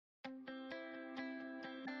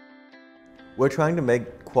We're trying to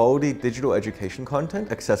make quality digital education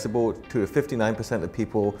content accessible to the 59% of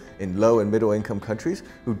people in low and middle income countries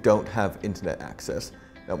who don't have internet access.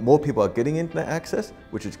 Now, more people are getting internet access,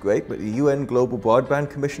 which is great, but the UN Global Broadband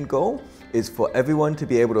Commission goal is for everyone to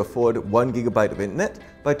be able to afford 1 gigabyte of internet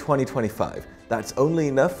by 2025. That's only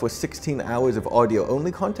enough for 16 hours of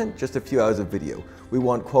audio-only content, just a few hours of video. We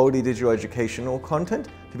want quality digital educational content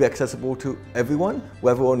to be accessible to everyone,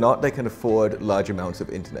 whether or not they can afford large amounts of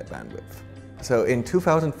internet bandwidth. So in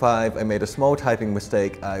 2005, I made a small typing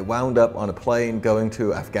mistake. I wound up on a plane going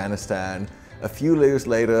to Afghanistan. A few years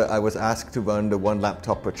later, I was asked to run the One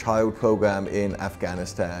Laptop Per Child program in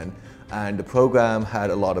Afghanistan. And the program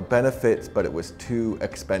had a lot of benefits, but it was too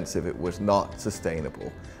expensive. It was not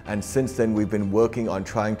sustainable. And since then, we've been working on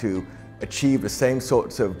trying to achieve the same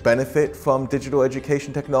sorts of benefit from digital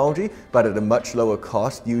education technology, but at a much lower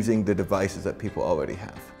cost using the devices that people already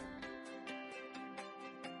have.